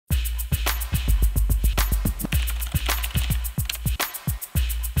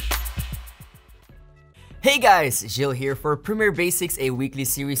Hey guys, Jill here for Premiere Basics, a weekly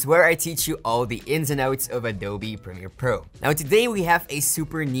series where I teach you all the ins and outs of Adobe Premiere Pro. Now today we have a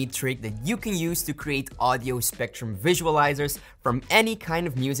super neat trick that you can use to create audio spectrum visualizers from any kind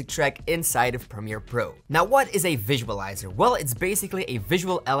of music track inside of Premiere Pro. Now what is a visualizer? Well, it's basically a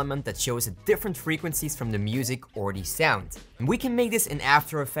visual element that shows different frequencies from the music or the sound. And we can make this in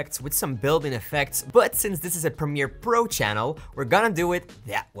After Effects with some built-in effects, but since this is a Premiere Pro channel, we're gonna do it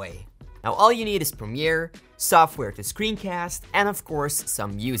that way. Now all you need is Premiere, software to screencast, and of course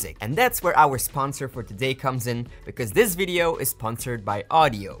some music. And that's where our sponsor for today comes in, because this video is sponsored by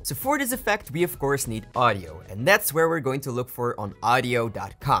Audiio. So for this effect we of course need audio, and that's where we're going to look for on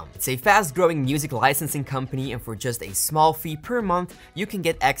Audiio.com. It's a fast-growing music licensing company, and for just a small fee per month you can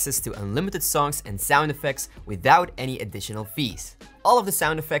get access to unlimited songs and sound effects without any additional fees. All of the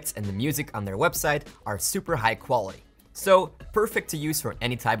sound effects and the music on their website are super high quality. So, perfect to use for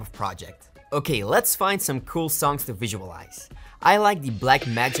any type of project. Okay, let's find some cool songs to visualize. I like the Black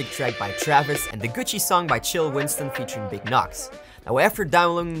Magic track by Travis and the Gucci song by Chill Winston featuring Big Knox. Now after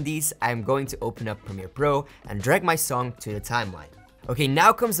downloading these, I'm going to open up Premiere Pro and drag my song to the timeline. Okay,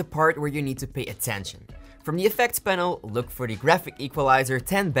 now comes the part where you need to pay attention. From the effects panel, look for the graphic equalizer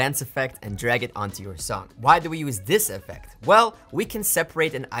 10 bands effect and drag it onto your song. Why do we use this effect? Well, we can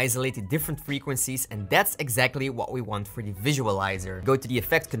separate and isolate the different frequencies, and that's exactly what we want for the visualizer. Go to the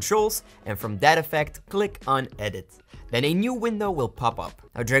effect controls, and from that effect, click on edit. Then a new window will pop up.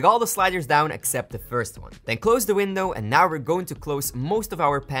 Now drag all the sliders down except the first one. Then close the window, and now we're going to close most of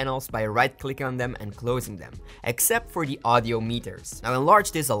our panels by right-clicking on them and closing them, except for the audio meters. Now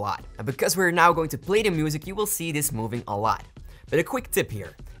enlarge this a lot. Now because we're now going to play the music, you will see this moving a lot. But a quick tip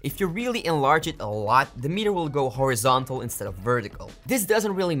here. If you really enlarge it a lot, the meter will go horizontal instead of vertical. This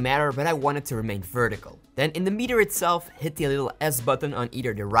doesn't really matter, but I want it to remain vertical. Then in the meter itself, hit the little S button on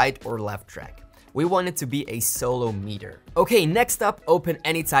either the right or left track. We want it to be a solo meter. Okay, next up, open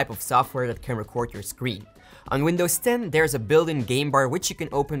any type of software that can record your screen. On Windows 10, there's a built-in game bar which you can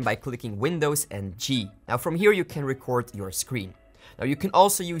open by clicking Windows and G. Now from here you can record your screen. Now you can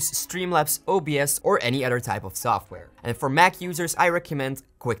also use Streamlabs, OBS, or any other type of software. And for Mac users, I recommend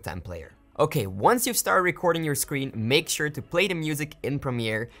QuickTime Player. Okay, once you've started recording your screen, make sure to play the music in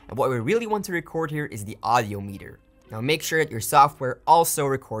Premiere, and what we really want to record here is the audio meter. Now make sure that your software also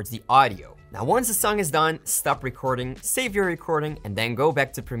records the audio. Now once the song is done, stop recording, save your recording, and then go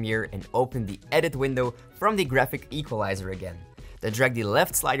back to Premiere and open the edit window from the graphic equalizer again. Then drag the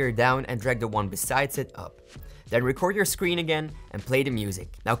left slider down and drag the one besides it up. Then record your screen again and play the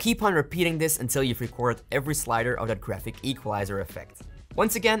music. Now keep on repeating this until you've recorded every slider of that graphic equalizer effect.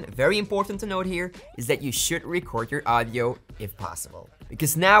 Once again, very important to note here is that you should record your audio if possible.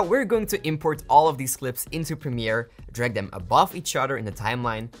 Because now we're going to import all of these clips into Premiere, drag them above each other in the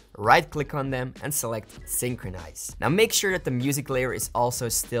timeline, right-click on them, and select Synchronize. Now make sure that the music layer is also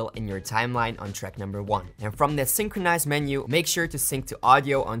still in your timeline on track number 1. And from the Synchronize menu, make sure to sync to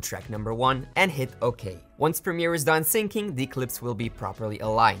audio on track number 1 and hit OK. Once Premiere is done syncing, the clips will be properly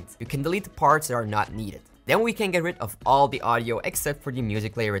aligned. You can delete the parts that are not needed. Then we can get rid of all the audio except for the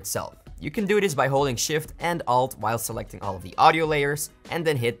music layer itself. You can do this by holding Shift and Alt while selecting all of the audio layers and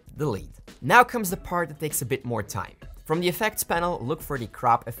then hit Delete. Now comes the part that takes a bit more time. From the effects panel, look for the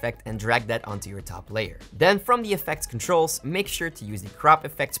crop effect and drag that onto your top layer. Then from the effects controls, make sure to use the crop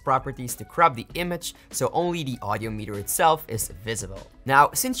effects properties to crop the image so only the audio meter itself is visible. Now,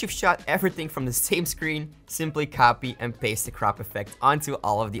 since you've shot everything from the same screen, simply copy and paste the crop effect onto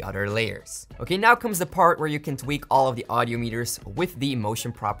all of the other layers. Okay, now comes the part where you can tweak all of the audio meters with the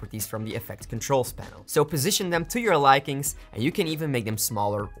motion properties from the effects controls panel. So position them to your likings, and you can even make them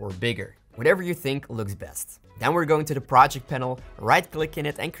smaller or bigger. Whatever you think looks best. Then we're going to the project panel, right-click in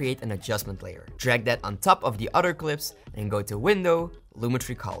it and create an adjustment layer. Drag that on top of the other clips and go to Window,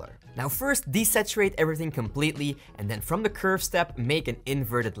 Lumetri Color. Now first desaturate everything completely, and then from the curve step make an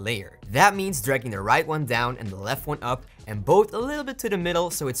inverted layer. That means dragging the right one down and the left one up, and both a little bit to the middle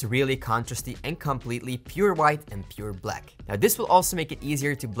so it's really contrasty and completely pure white and pure black. Now this will also make it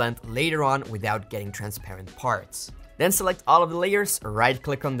easier to blend later on without getting transparent parts. Then select all of the layers,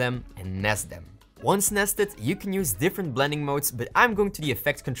 right-click on them, and nest them. Once nested, you can use different blending modes, but I'm going to the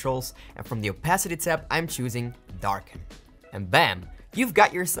effects controls, and from the opacity tab, I'm choosing Darken. And bam! You've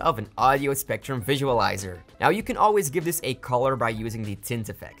got yourself an audio spectrum visualizer. Now you can always give this a color by using the tint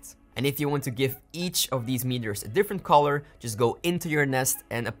effect. And if you want to give each of these meters a different color, just go into your nest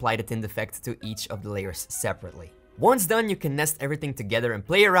and apply the tint effect to each of the layers separately. Once done, you can nest everything together and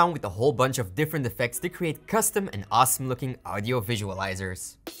play around with a whole bunch of different effects to create custom and awesome looking audio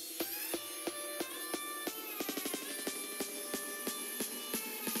visualizers.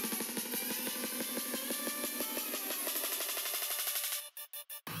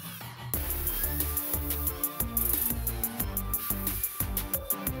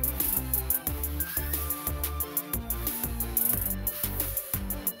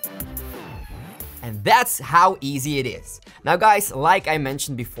 And that's how easy it is. Now guys, like I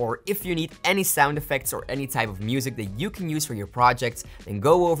mentioned before, if you need any sound effects or any type of music that you can use for your projects, then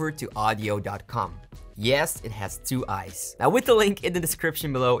go over to audio.com. Yes, it has two eyes. Now with the link in the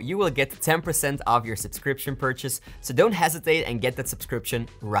description below, you will get 10% off your subscription purchase, so don't hesitate and get that subscription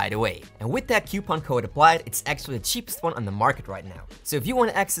right away. And with that coupon code applied, it's actually the cheapest one on the market right now. So if you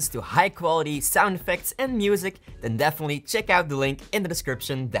want access to high quality sound effects and music, then definitely check out the link in the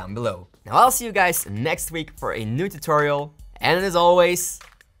description down below. Now I'll see you guys next week for a new tutorial, and as always,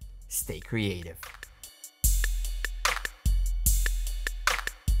 stay creative.